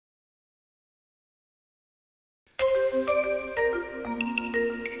Well,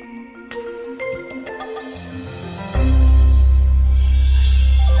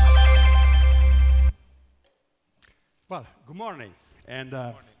 good morning. And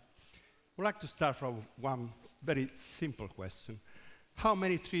I'd like to start from one very simple question. How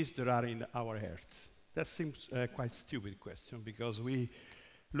many trees there are in our Earth? That seems quite stupid question because we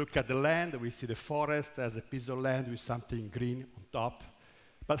look at the land, we see the forest as a piece of land with something green on top.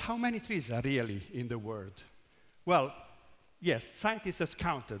 But how many trees are really in the world? Well, yes, scientists have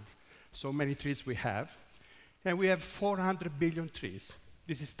counted so many trees we have, and we have 400 billion trees.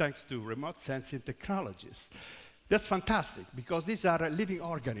 This is thanks to remote sensing technologies. That's fantastic because these are living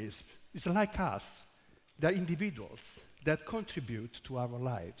organisms. It's like us. They're individuals that contribute to our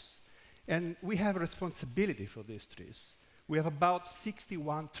lives. And we have a responsibility for these trees. We have about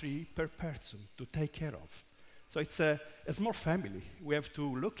 61 trees per person to take care of. So it's a small family we have to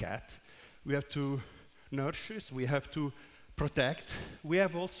look at. We have to nurture, we have to protect. We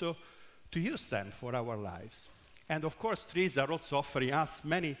have also to use them for our lives. And of course, trees are also offering us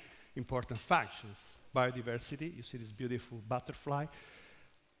many important functions. Biodiversity, you see this beautiful butterfly,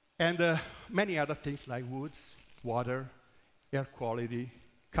 and many other things like woods, water, air quality,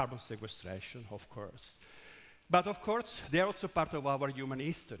 carbon sequestration, of course. But of course, they are also part of our human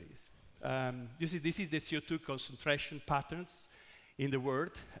history. This is the CO2 concentration patterns in the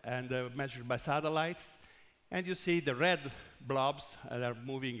world, and measured by satellites. And you see the red blobs that are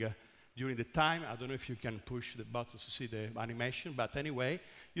moving during the time. I don't know if you can push the button to see the animation, but anyway,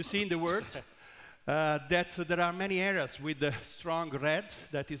 you see in the world that there are many areas with the strong red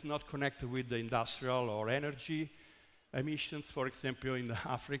that is not connected with the industrial or energy emissions, for example, in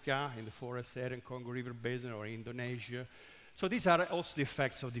Africa, in the forest area, in Congo River Basin, or Indonesia. So these are also the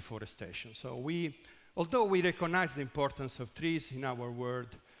effects of deforestation. So although we recognize the importance of trees in our world,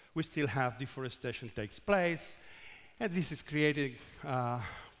 we still have deforestation takes place, and this is creating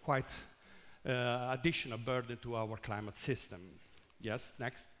quite additional burden to our climate system. Yes,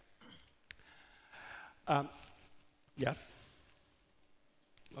 next. Yes.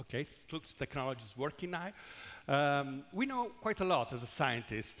 Okay, it looks technology is working now. We know quite a lot as a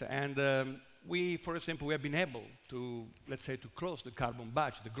scientist, and we, for example, we have been able to, let's say, to close the carbon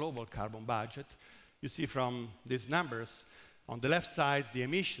budget, the global carbon budget. You see from these numbers, on the left side, the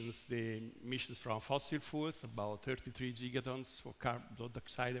emissions from fossil fuels, about 33 gigatons for carbon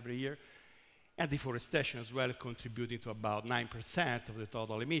dioxide every year, and deforestation as well, contributing to about 9% of the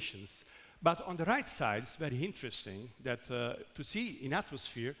total emissions. But on the right side, it's very interesting that to see in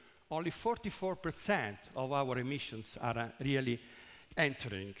atmosphere, only 44% of our emissions are really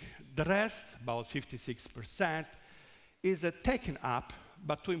entering. The rest, about 56%, is taken up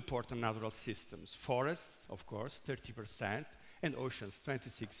by two important natural systems. Forests, of course, 30%, and oceans,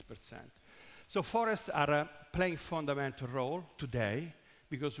 26%. So forests are playing a fundamental role today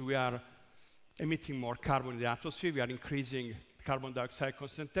because we are emitting more carbon in the atmosphere, we are increasing carbon dioxide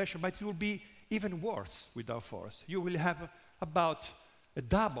concentration, but it will be even worse without forests. You will have about a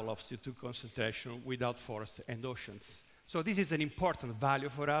double of CO2 concentration without forests and oceans. So this is an important value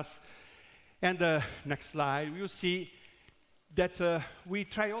for us. And next slide, you'll see that we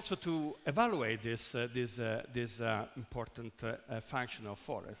try also to evaluate this important function of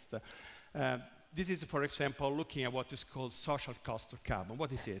forests. This is, for example, looking at what is called social cost of carbon.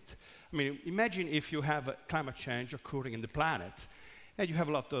 What is it? I mean, imagine if you have climate change occurring in the planet, and you have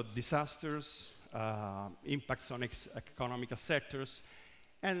a lot of disasters, impacts on economic sectors,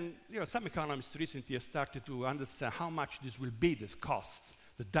 and some economists recently have started to understand how much this will be, this cost,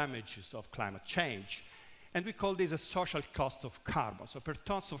 the damages of climate change. And we call this a social cost of carbon. So per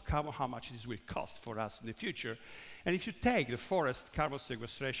tons of carbon, how much this will cost for us in the future. And if you take the forest carbon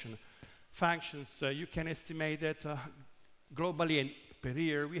sequestration functions, you can estimate that globally and per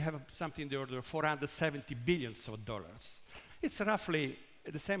year, we have something in the order of $470 billion. It's roughly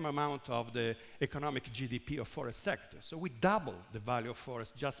the same amount of the economic GDP of forest sector. So we double the value of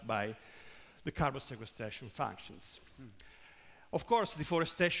forest just by the carbon sequestration functions. Of course,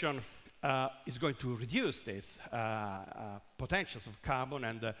 deforestation is going to reduce these potentials of carbon,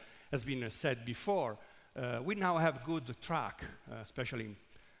 and as been said before, we now have good track, especially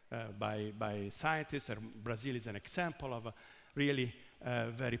by scientists, and Brazil is an example of a really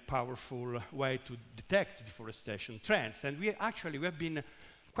very powerful way to detect deforestation trends. And we have been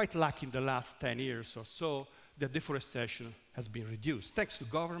quite lucky in the last 10 years or so that deforestation has been reduced. Thanks to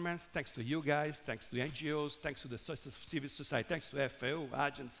governments, thanks to you guys, thanks to the NGOs, thanks to the civil society, thanks to FAO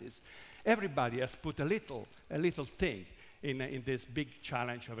agencies. Everybody has put a little thing in this big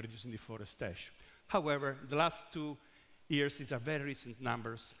challenge of reducing deforestation. However, the last 2 years, these are very recent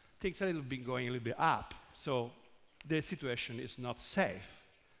numbers, things are been going a little bit up. So the situation is not safe.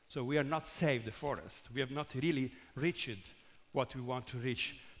 So we are not safe, the forest. We have not really reached what we want to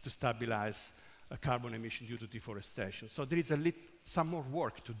reach to stabilize carbon emission due to deforestation. So there is some more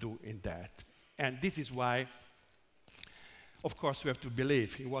work to do in that. And this is why, of course, we have to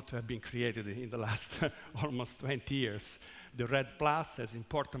believe in what has been created in the last almost 20 years. The RED Plus has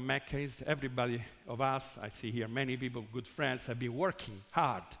important mechanisms. Everybody of us, I see here many people, good friends, have been working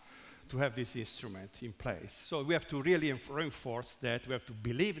hard to have this instrument in place. So we have to really reinforce that, we have to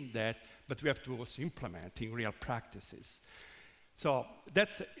believe in that, but we have to also implement in real practices. So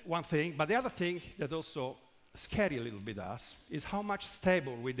that's one thing, but the other thing that also scares a little bit us is how much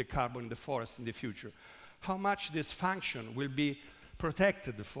stable will the carbon in the forest in the future, how much this function will be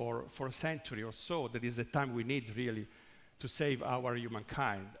protected for a century or so. That is the time we need really to save our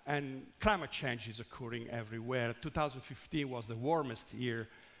humankind. And climate change is occurring everywhere. 2015 was the warmest year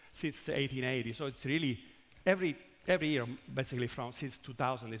since 1880, so it's really every year, basically since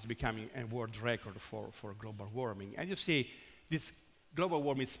 2000, is becoming a world record for global warming. And you see this global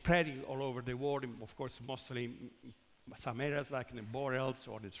warming is spreading all over the world, of course, mostly in some areas like in the boreals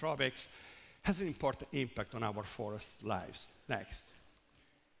or the tropics, has an important impact on our forest lives. Next.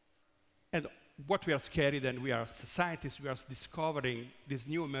 And what we are scared, and we are scientists, we are discovering this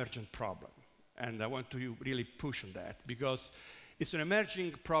new emergent problem. And I want to really push on that, because it's an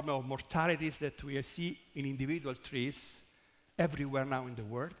emerging problem of mortalities that we see in individual trees everywhere now in the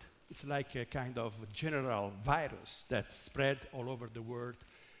world. It's like a kind of general virus that spread all over the world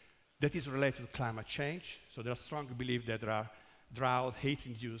that is related to climate change. So there are strong belief that there are drought,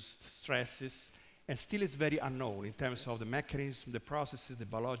 heat-induced stresses, and still is very unknown in terms of the mechanism, the processes, the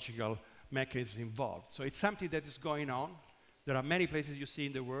biological mechanisms involved. So it's something that is going on. There are many places you see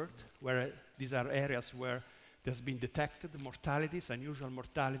in the world where these are areas where there's been detected mortalities, unusual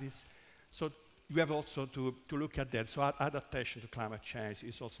mortalities. So you have also to look at that. So adaptation to climate change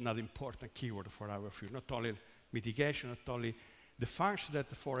is also another important keyword for our future. Not only mitigation, not only the function that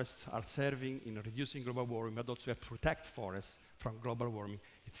the forests are serving in reducing global warming, but also have to protect forests from global warming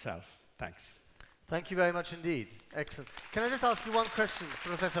itself. Thanks. Thank you very much indeed. Excellent. Can I just ask you one question,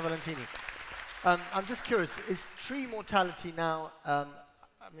 Professor Valentini? I'm just curious, is tree mortality now, I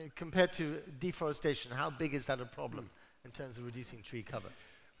mean, compared to deforestation, how big is that a problem in terms of reducing tree cover?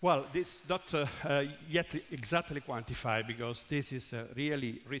 Well, this is not yet exactly quantified, because this is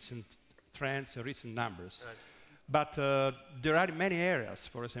really recent trends, recent numbers. Right. But there are many areas,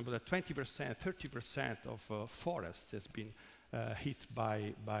 for example, that 20%, 30% of forest has been hit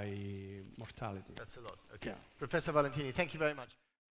by mortality. That's a lot. Okay. Yeah. Professor Valentini, thank you very much.